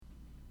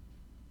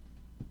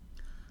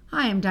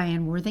Hi, I'm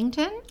Diane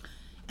Worthington.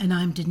 And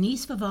I'm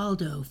Denise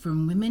Vivaldo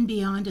from Women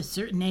Beyond a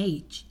Certain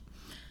Age.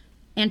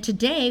 And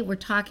today we're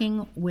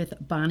talking with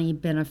Bonnie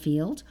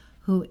Benefield,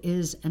 who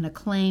is an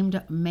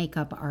acclaimed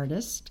makeup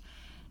artist.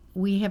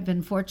 We have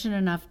been fortunate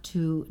enough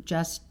to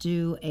just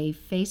do a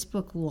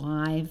Facebook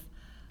Live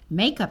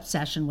makeup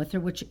session with her,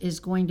 which is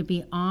going to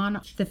be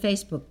on the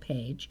Facebook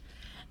page.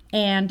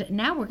 And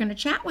now we're going to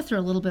chat with her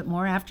a little bit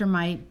more after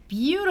my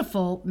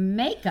beautiful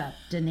makeup,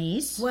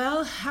 Denise.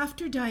 Well,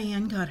 after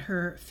Diane got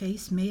her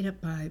face made up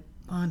by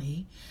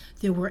Bonnie,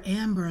 there were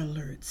Amber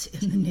Alerts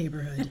in the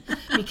neighborhood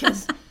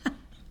because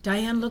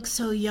Diane looked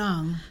so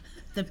young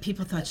that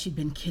people thought she'd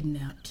been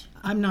kidnapped.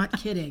 I'm not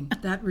kidding.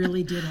 That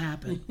really did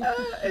happen.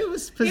 It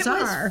was bizarre.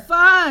 It was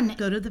fun.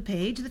 Go to the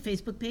page, the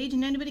Facebook page,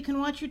 and anybody can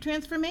watch your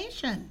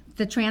transformation.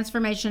 The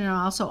transformation and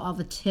also all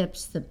the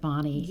tips that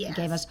Bonnie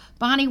gave us.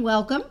 Bonnie,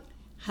 welcome.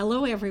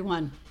 Hello,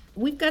 everyone.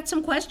 We've got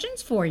some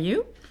questions for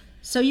you.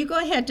 So you go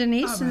ahead,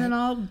 Denise, and then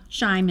I'll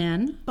chime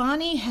in.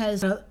 Bonnie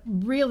has a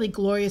really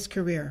glorious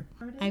career.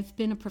 I've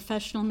been a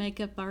professional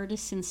makeup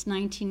artist since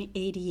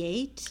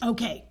 1988.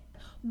 Okay.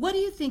 What do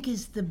you think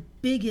is the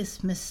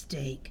biggest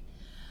mistake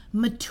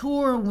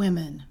mature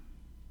women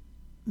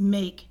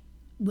make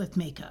with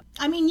makeup?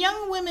 I mean,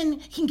 young women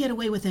can get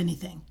away with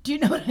anything. Do you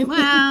know what I mean? Well,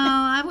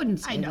 I wouldn't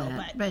say I know,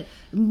 that, but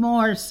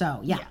more so,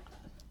 yeah.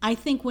 I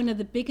think one of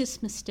the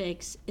biggest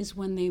mistakes is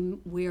when they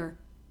wear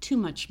too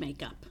much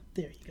makeup.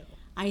 There you go.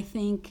 I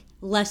think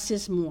less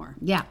is more.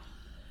 Yeah.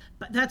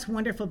 But that's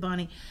wonderful,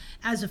 Bonnie.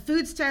 As a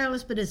food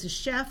stylist, but as a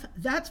chef,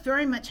 that's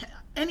very much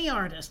any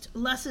artist.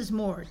 Less is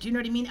more. Do you know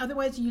what I mean?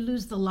 Otherwise, you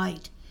lose the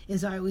light,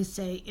 as I always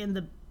say, in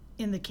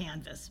the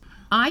canvas.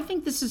 I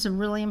think this is a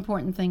really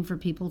important thing for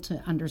people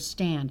to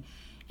understand.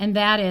 And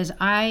that is,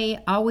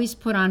 I always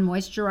put on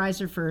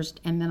moisturizer first,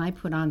 and then I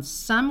put on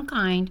some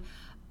kind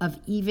of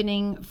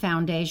evening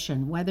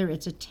foundation, whether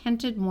it's a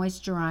tinted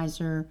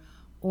moisturizer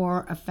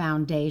or a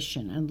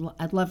foundation. And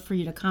I'd love for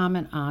you to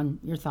comment on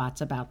your thoughts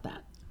about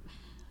that.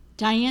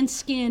 Diane's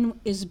skin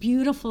is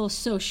beautiful,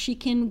 so she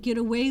can get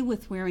away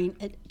with wearing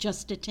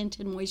just a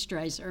tinted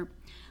moisturizer.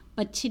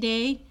 But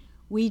today,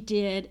 we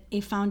did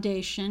a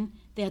foundation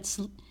that's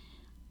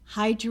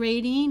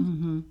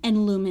hydrating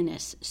and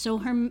luminous. So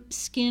her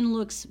skin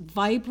looks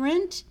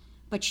vibrant,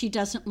 but she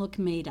doesn't look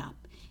made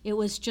up. It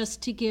was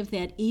just to give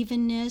that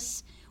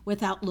evenness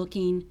without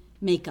looking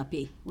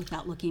makeup-y,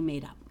 without looking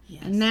made up.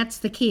 Yes. And that's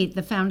the key.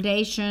 The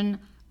foundation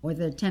or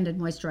the tinted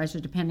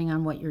moisturizer, depending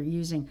on what you're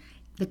using,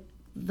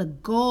 the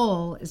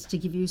goal is to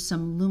give you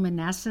some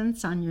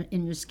luminescence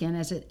in your skin.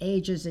 As it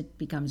ages, it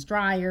becomes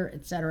drier,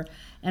 etc.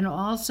 And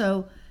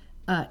also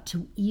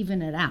to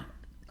even it out,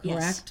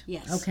 correct?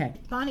 Yes. Okay.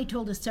 Bonnie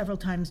told us several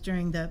times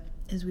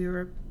as we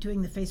were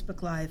doing the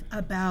Facebook Live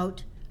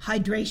about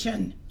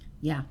hydration.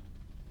 Yeah.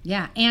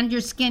 Yeah, and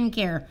your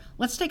skincare.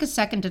 Let's take a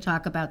second to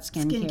talk about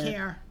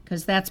Skincare.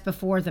 Because that's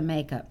before the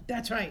makeup.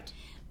 That's right.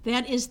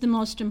 That is the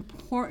most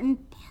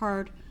important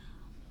part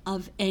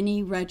of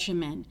any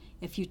regimen.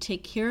 If you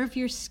take care of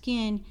your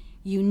skin,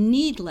 you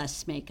need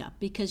less makeup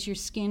because your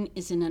skin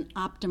is in an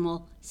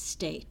optimal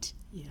state.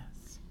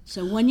 Yes.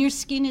 So when your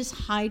skin is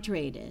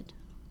hydrated,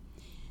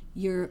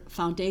 your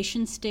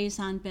foundation stays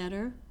on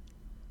better,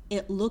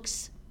 it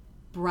looks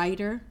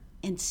brighter,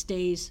 and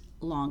stays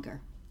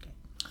longer.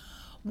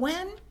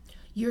 When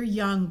you're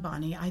young,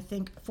 Bonnie, I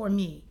think for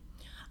me,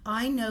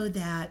 I know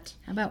that...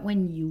 How about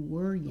when you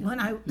were young?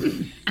 When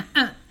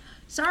I...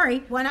 Sorry.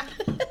 When I...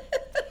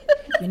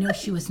 You know,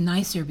 she was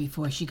nicer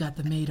before she got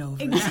the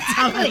makeover.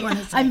 Exactly.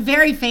 I'm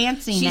very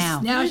fancy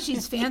now. Now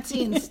she's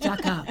fancy and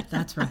stuck up.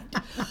 That's right.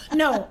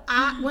 No,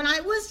 when I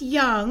was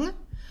young,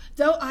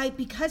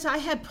 because I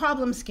had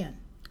problem skin.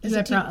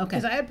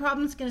 Because I had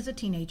problem skin as a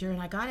teenager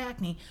and I got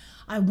acne,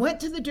 I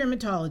went to the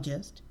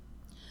dermatologist.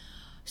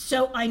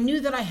 So I knew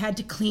that I had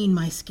to clean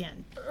my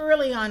skin.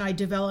 Early on, I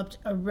developed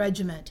a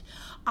regimen.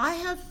 I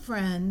have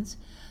friends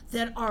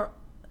that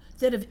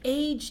have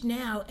aged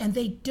now, and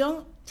they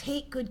don't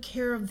take good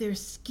care of their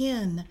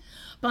skin,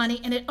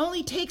 Bonnie, and it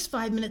only takes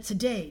 5 minutes a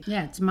day.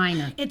 Yeah, it's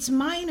minor. It's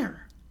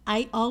minor.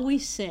 I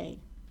always say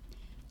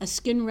a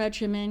skin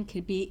regimen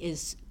could be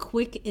as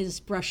quick as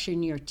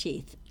brushing your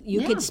teeth.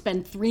 You could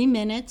spend 3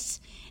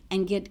 minutes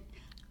and get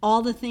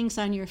all the things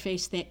on your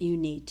face that you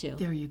need to.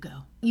 There you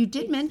go. You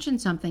did mention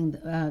something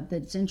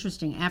that's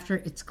interesting. After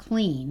it's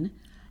clean,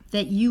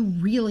 that you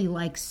really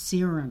like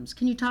serums.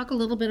 Can you talk a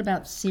little bit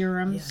about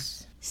serums?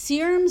 Yes.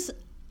 Serums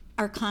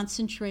are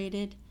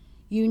concentrated.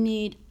 You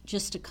need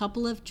just a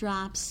couple of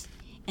drops,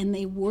 and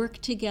they work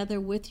together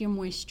with your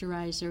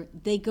moisturizer.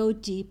 They go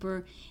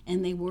deeper,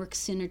 and they work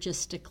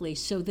synergistically.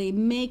 So they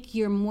make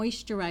your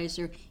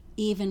moisturizer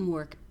even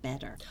work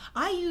better.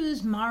 I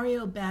use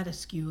Mario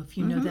Badescu, if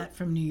you know that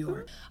from New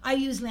York. I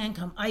use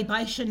Lancome. I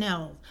buy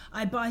Chanel.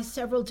 I buy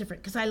several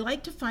different, because I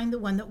like to find the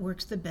one that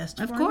works the best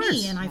for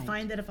me. And I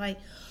find that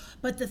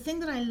but the thing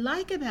that I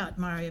like about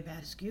Mario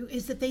Badescu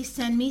is that they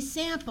send me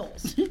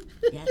samples.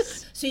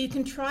 Yes. So you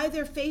can try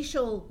their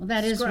facial Well,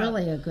 that is scrub.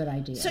 really a good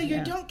idea. So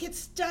you don't get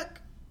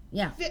stuck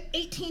Yeah.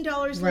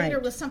 $18 later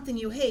with something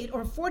you hate,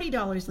 or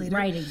 $40 later.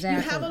 Right,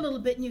 exactly. You have a little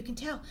bit and you can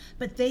tell.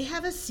 But they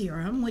have a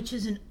serum, which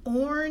is an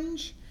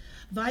orange,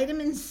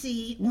 vitamin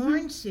C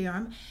orange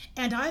serum,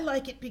 and I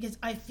like it because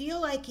I feel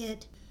like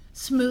it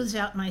smooths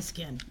out my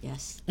skin.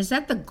 Yes. Is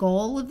that the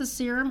goal of the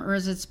serum, or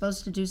is it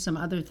supposed to do some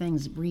other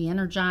things,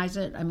 re-energize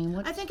it? I mean,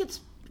 what? I think it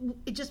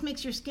just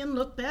makes your skin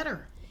look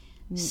better.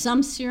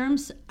 Some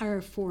serums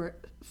are for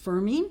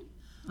firming.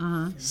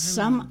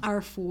 Some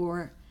are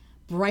for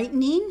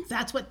brightening.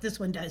 That's what this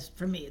one does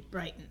for me. It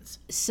brightens.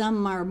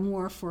 Some are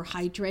more for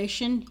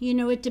hydration. You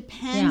know, it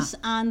depends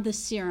on the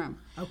serum.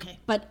 Okay.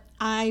 But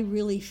I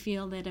really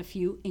feel that if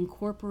you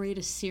incorporate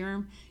a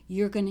serum,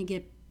 you're going to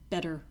get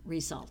better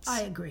results.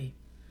 I agree.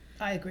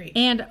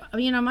 And,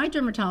 you know, my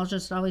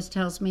dermatologist always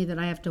tells me that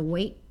I have to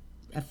wait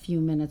a few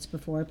minutes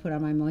before I put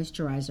on my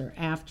moisturizer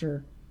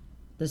after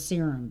the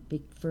serum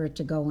for it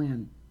to go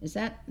in. Is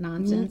that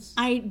nonsense?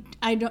 I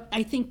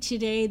think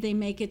today they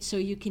make it so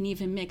you can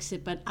even mix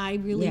it, but I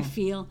really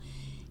feel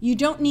you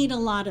don't need a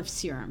lot of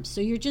serum.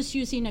 So you're just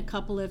using a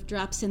couple of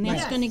drops, and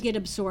that's going to get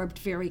absorbed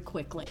very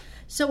quickly.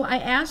 So I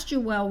asked you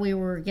while we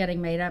were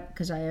getting made up,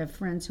 because I have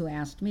friends who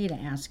asked me to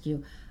ask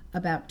you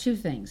about two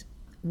things.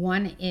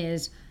 One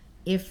is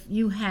if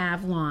you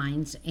have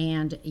lines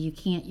and you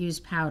can't use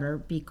powder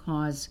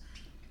because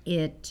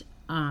it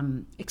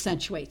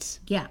accentuates.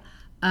 Yeah.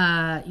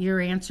 Your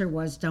answer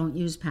was don't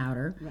use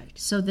powder. Right.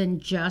 So then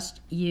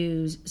just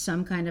use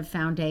some kind of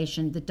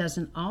foundation that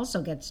doesn't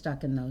also get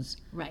stuck in those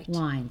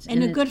lines.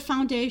 And a good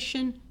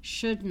foundation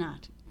should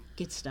not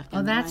get stuck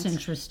in the lines. That's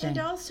interesting. And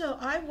also,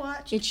 I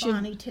watched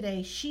Bonnie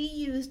today. She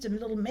used a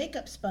little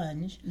makeup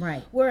sponge.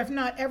 Right. Where if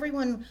not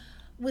everyone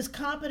was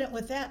competent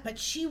with that, but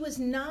she was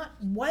not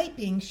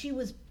wiping. She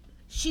was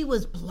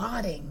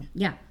blotting.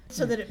 Yeah.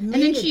 So that it made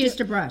and then she used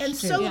a brush, and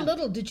too. so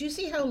little. Did you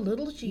see how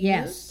little she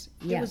used?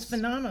 It was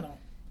phenomenal.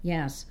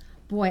 Yes.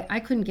 Boy, I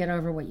couldn't get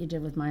over what you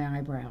did with my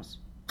eyebrows.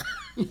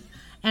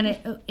 And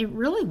it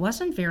really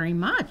wasn't very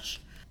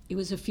much. It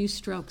was a few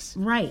strokes.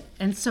 Right.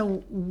 And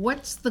so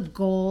what's the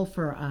goal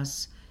for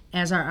us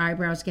as our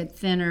eyebrows get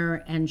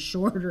thinner and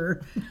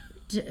shorter?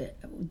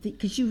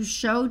 Because you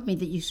showed me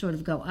that you sort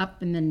of go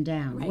up and then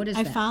down. Right. What is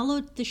that? I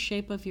followed the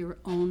shape of your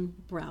own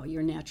brow,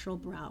 your natural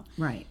brow.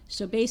 Right.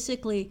 So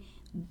basically,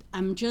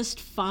 I'm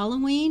just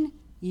following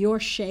your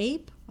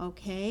shape,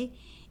 okay?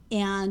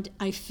 And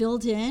I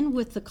filled in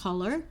with the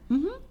color,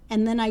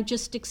 and then I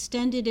just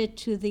extended it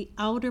to the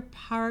outer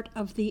part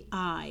of the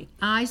eye.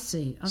 I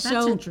see. Oh,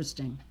 that's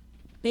interesting.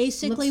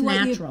 Basically,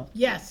 looks natural.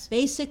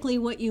 Basically,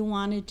 what you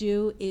want to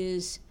do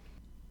is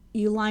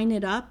you line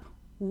it up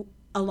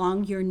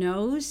along your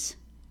nose,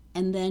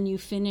 and then you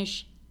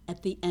finish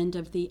at the end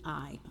of the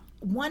eye.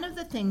 One of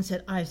the things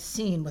that I've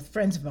seen with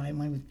friends of mine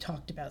when we've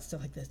talked about stuff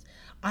like this,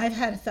 I've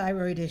had a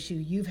thyroid issue,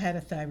 you've had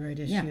a thyroid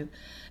issue,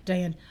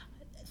 Diane.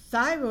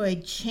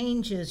 Thyroid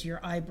changes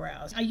your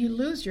eyebrows. You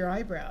lose your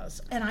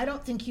eyebrows. And I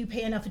don't think you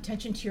pay enough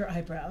attention to your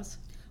eyebrows,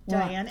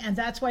 Diane. And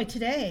that's why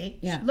today,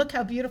 look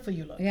how beautiful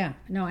you look. Yeah.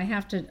 No, I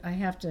have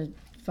to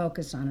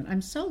focus on it.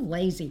 I'm so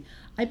lazy.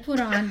 I put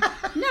on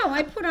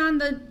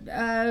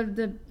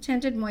the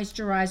tinted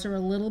moisturizer, a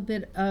little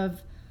bit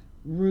of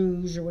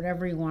rouge or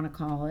whatever you want to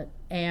call it,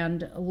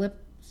 and a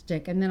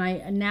lipstick, and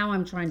then now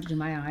I'm trying to do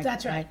my eyes.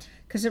 That's right.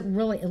 Because it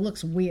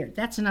looks weird.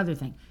 That's another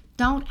thing.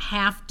 Don't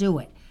half do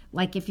it.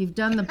 Like if you've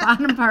done the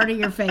bottom part of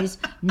your face,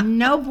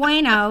 no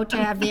bueno to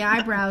have the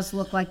eyebrows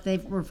look like they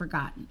were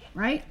forgotten,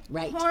 right?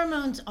 Right.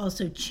 Hormones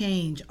also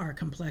change our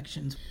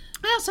complexions.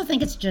 I also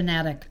think it's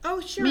genetic.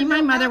 Oh, sure. I mean,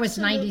 my mother was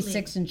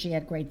 96 and she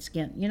had great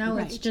skin. You know,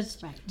 it's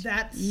just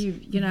that's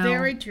you know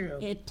very true.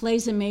 It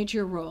plays a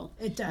major role.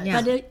 It does.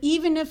 Yeah. But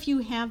even if you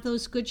have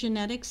those good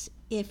genetics,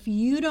 if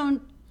you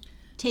don't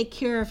take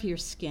care of your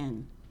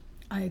skin,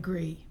 I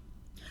agree.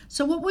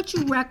 So, what would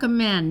you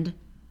recommend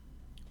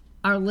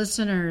our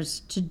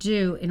listeners to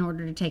do in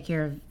order to take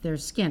care of their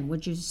skin?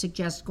 Would you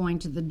suggest going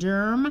to the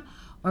derm,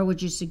 or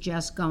would you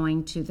suggest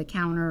going to the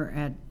counter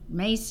at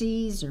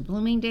Macy's or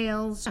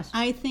Bloomingdale's?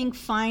 I think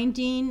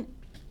finding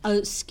a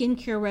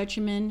skincare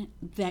regimen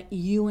that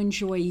you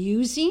enjoy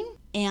using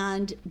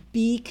and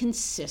be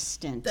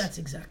consistent. That's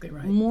exactly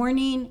right.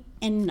 Morning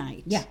and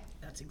night. Yeah.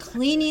 That's exactly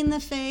Cleaning the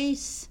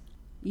face,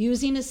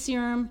 using a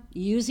serum,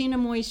 using a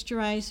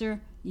moisturizer,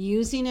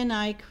 using an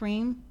eye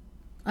cream.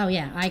 Oh,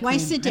 yeah.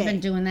 Twice a day. I've been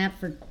doing that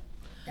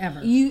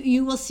forever.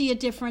 You will see a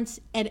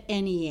difference at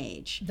any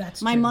age.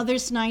 That's My true.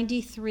 mother's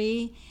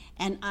 93,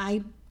 and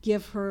I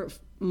give her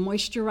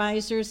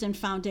moisturizers and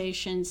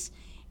foundations,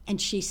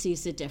 and she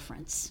sees a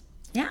difference.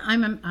 Yeah,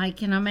 I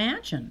can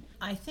imagine.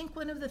 I think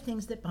one of the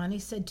things that Bonnie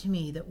said to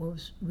me that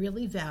was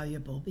really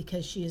valuable,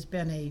 because she has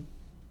been a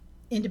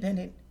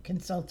independent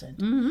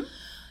consultant,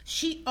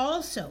 she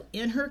also,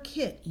 in her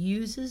kit,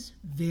 uses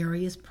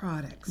various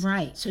products.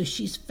 Right. So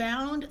she's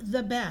found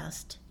the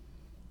best.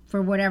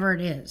 For whatever it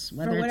is,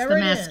 whether it's whatever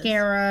the it is.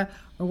 mascara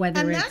or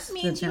whether And it's that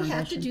means the you foundation.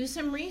 have to do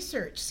some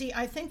research. See,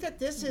 I think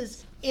that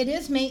it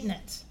is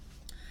maintenance.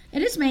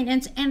 It is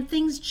maintenance, and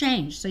things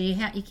change, so you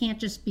can't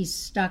just be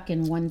stuck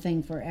in one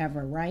thing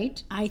forever,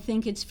 right? I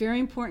think it's very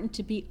important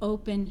to be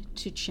open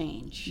to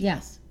change.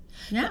 Yes.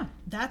 Yeah.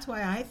 That's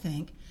why I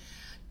think,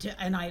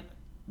 and I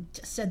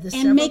said this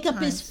and several makeup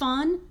times. is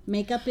fun.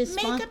 Makeup is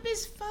fun. Makeup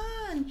is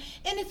fun.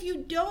 And if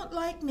you don't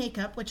like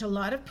makeup, which a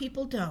lot of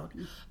people don't,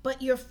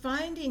 but you're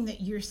finding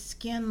that your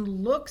skin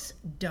looks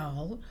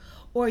dull,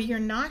 or you're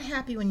not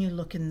happy when you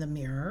look in the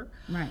mirror,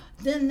 right?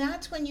 Then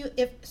that's when you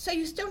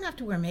you still don't have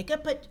to wear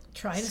makeup, but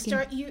try to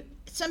start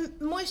some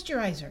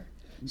moisturizer.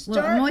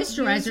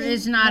 Moisturizer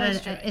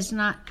is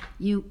not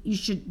you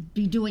should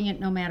be doing it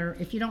no matter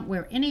if you don't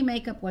wear any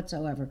makeup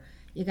whatsoever.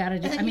 You got to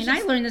do. I mean,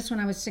 I learned this when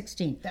I was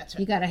 16. That's right.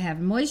 You got to have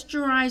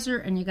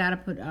moisturizer and you got to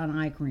put on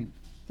eye cream.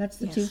 That's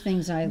the two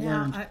things I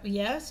learned.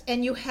 Yes,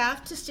 and you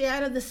have to stay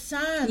out of the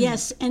sun.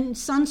 Yes, and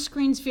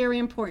sunscreen's very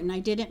important. I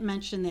didn't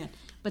mention that,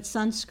 but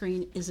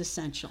sunscreen is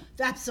essential.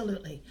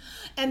 Absolutely.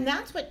 And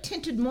that's what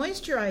tinted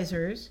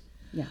moisturizers,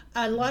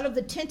 a lot of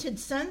the tinted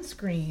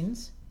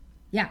sunscreens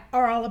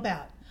are all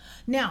about.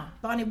 Now,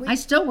 Bonnie, I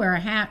still wear a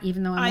hat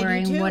even though I'm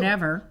wearing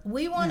whatever.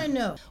 We want to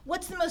know,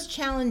 what's the most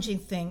challenging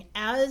thing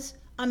as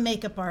a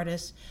makeup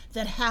artist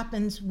that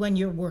happens when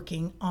you're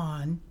working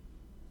on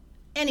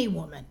any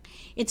woman?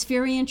 It's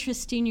very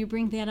interesting you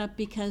bring that up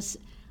because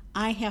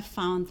I have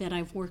found that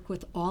I've worked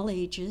with all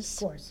ages. Of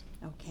course.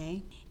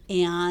 Okay.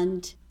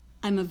 And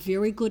I'm a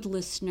very good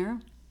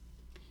listener.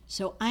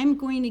 So I'm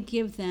going to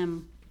give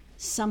them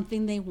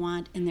something they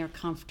want and they're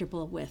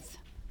comfortable with.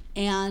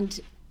 And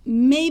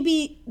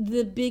maybe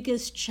the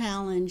biggest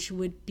challenge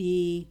would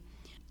be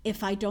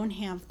if I don't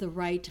have the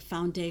right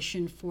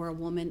foundation for a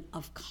woman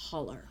of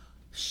color.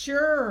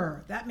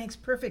 Sure, that makes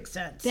perfect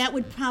sense. That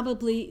would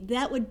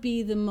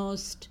be the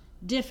most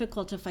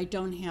difficult if I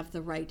don't have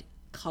the right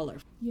color.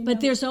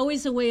 But there's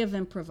always a way of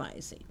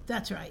improvising.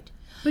 That's right.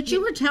 But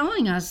you were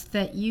telling us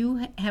that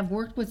you have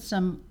worked with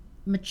some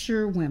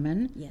mature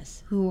women,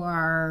 who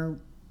are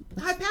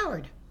high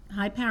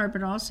powered,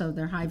 but also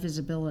they're high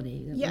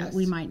visibility. Yes,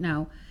 we might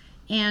know,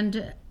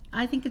 and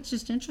I think it's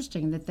just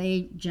interesting that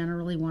they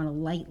generally want a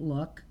light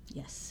look.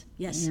 Yes,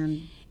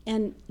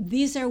 and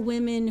these are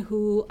women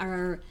who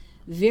are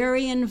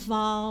very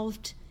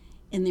involved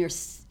in their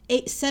 70s,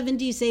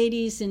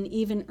 80s, and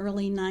even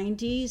early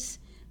 90s.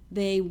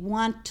 They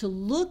want to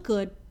look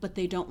good, but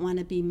they don't want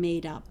to be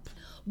made up.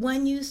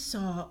 When you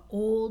saw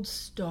old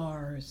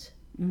stars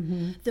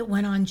that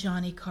went on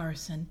Johnny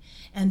Carson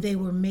and they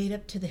were made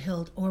up to the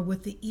hilt or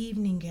with the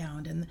evening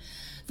gown, and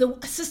the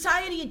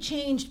society had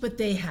changed, but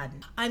they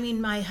hadn't. I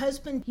mean, my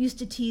husband used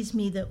to tease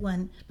me that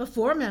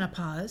before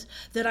menopause,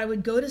 that I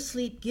would go to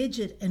sleep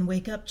Gidget and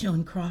wake up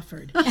Joan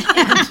Crawford.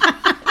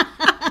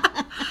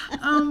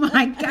 Oh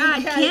my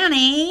God,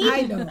 Kenny!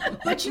 I know,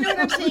 but you know what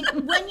I'm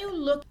saying? When you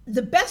look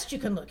the best you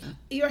can look,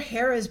 your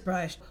hair is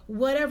brushed,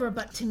 whatever.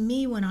 But to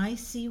me, when I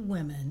see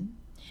women,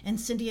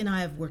 and Cindy and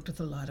I have worked with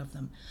a lot of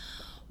them,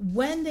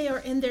 when they are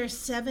in their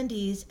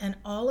 70s and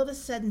all of a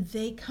sudden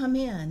they come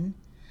in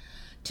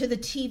to the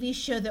TV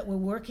show that we're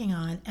working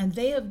on, and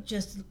they have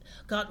just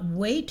got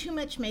way too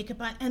much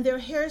makeup on, and their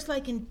hair's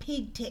like in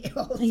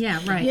pigtails. Yeah,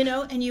 right. You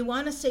know, and you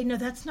want to say, no,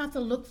 that's not the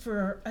look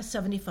for a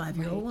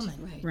 75-year-old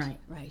woman.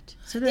 Right.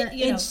 So that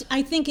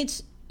I think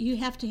you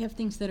have to have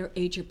things that are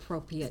age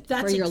appropriate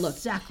for your look. That's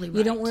exactly right.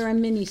 You don't wear a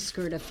mini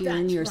skirt if you're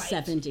in your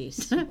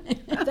 70s.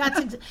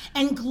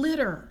 And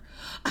glitter.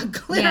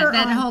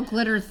 That whole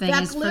glitter thing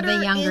is for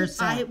the younger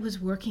set. I was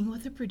working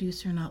with a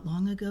producer not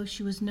long ago.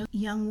 She was no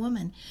young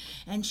woman,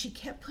 and she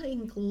kept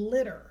putting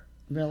glitter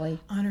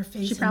on her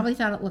face. She probably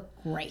thought it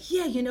looked great.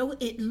 Yeah, you know,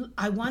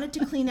 I wanted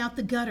to clean out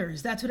the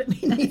gutters. That's what it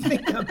made me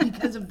think of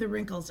because of the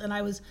wrinkles. And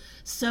I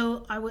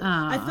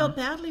felt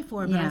badly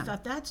for her, but I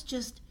thought that's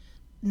just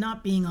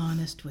not being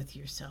honest with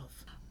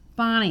yourself.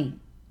 Bonnie,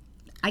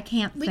 I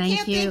can't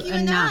thank you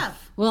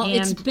enough. Well,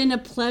 it's been a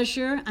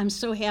pleasure. I'm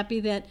so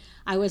happy that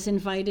I was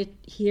invited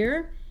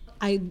here.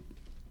 I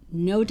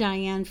know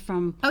Diane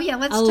from let's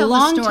tell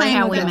the story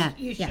how we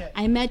met.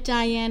 I met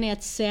Diane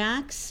at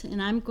Saks,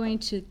 and I'm going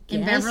to guess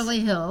in Beverly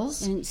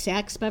Hills. In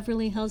Saks,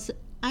 Beverly Hills.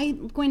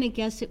 I'm going to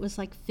guess it was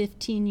like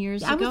 15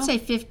 years ago. I would say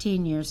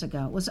 15 years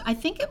ago. I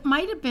think it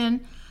might have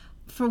been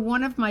for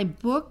one of my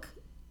book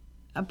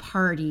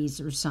parties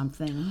or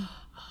something.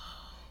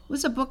 It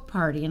was a book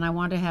party, and I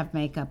wanted to have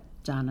makeup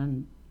done,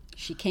 and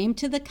she came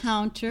to the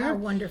counter. Oh,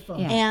 wonderful.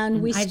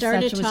 And we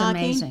started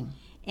talking. Amazing.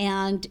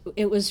 And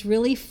it was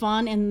really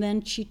fun. And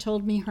then she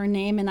told me her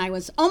name, and I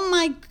was, oh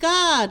my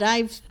God,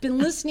 I've been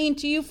listening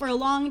to you for a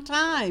long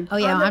time. Oh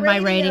yeah, on my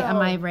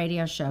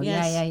radio show.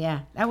 Yes.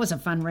 Yeah. That was a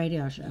fun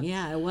radio show.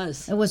 Yeah, it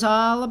was. It was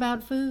all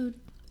about food.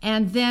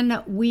 And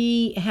then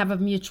we have a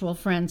mutual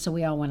friend, so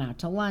we all went out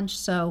to lunch.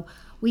 So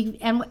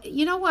and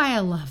you know why I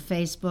love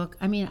Facebook?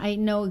 I mean, I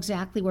know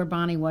exactly where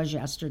Bonnie was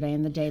yesterday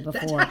and the day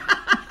before.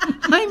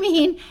 I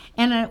mean,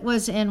 and it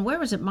was where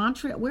was it?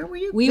 Montreal? Where were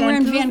you? We were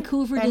in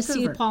Vancouver to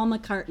see Paul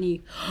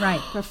McCartney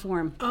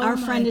perform. Oh, our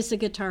friend is a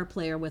guitar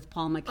player with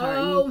Paul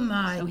McCartney. Oh,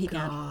 my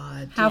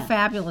God. How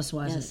fabulous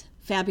was it?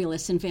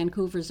 fabulous, and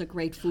Vancouver's a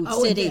great food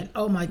city.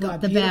 Oh my God,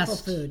 the beautiful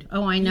best food.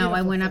 Oh, I know. Beautiful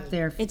I went food. up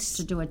there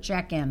to do a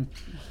check-in.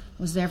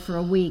 Was there for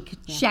a week,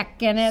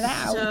 checking it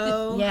out.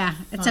 So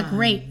it's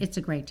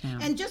a great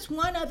town. And just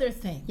one other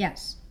thing.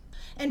 Yes.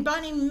 And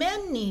Bonnie,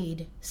 men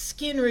need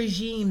skin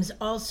regimes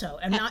also.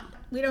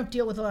 We don't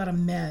deal with a lot of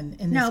men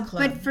in this club.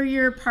 No, but for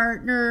your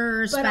partner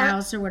or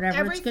spouse or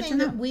whatever, it's good to know. Everything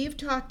that we've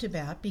talked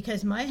about,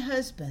 because my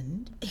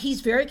husband,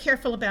 he's very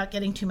careful about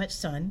getting too much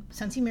sun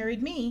since he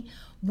married me.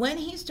 When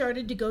he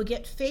started to go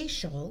get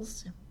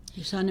facials,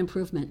 you saw an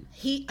improvement.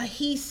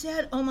 He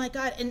said, oh my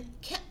God, and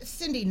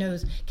Cindy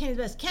knows Kenny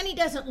best. Kenny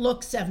doesn't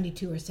look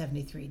 72 or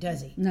 73,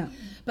 does he? No.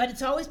 But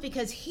it's always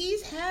because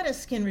he's had a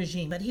skin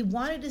regime, but he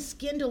wanted his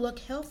skin to look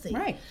healthy.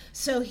 Right.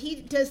 So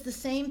he does the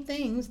same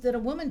things that a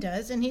woman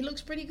does, and he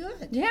looks pretty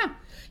good. Yeah.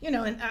 You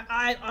know, and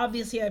I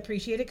obviously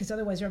appreciate it, because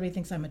otherwise everybody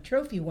thinks I'm a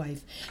trophy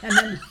wife. And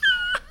then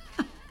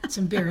it's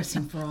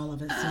embarrassing for all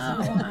of us,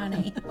 isn't it?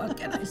 Honey, what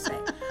can I say?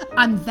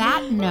 On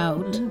that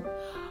note,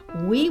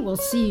 we will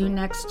see you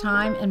next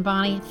time. And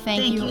Bonnie,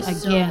 thank you again.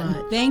 So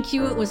much. Thank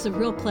you. It was a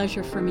real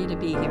pleasure for me to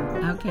be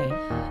here. Okay.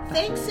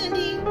 Thanks,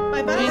 Cindy.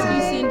 Bye-bye.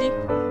 Thank you,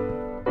 Cindy.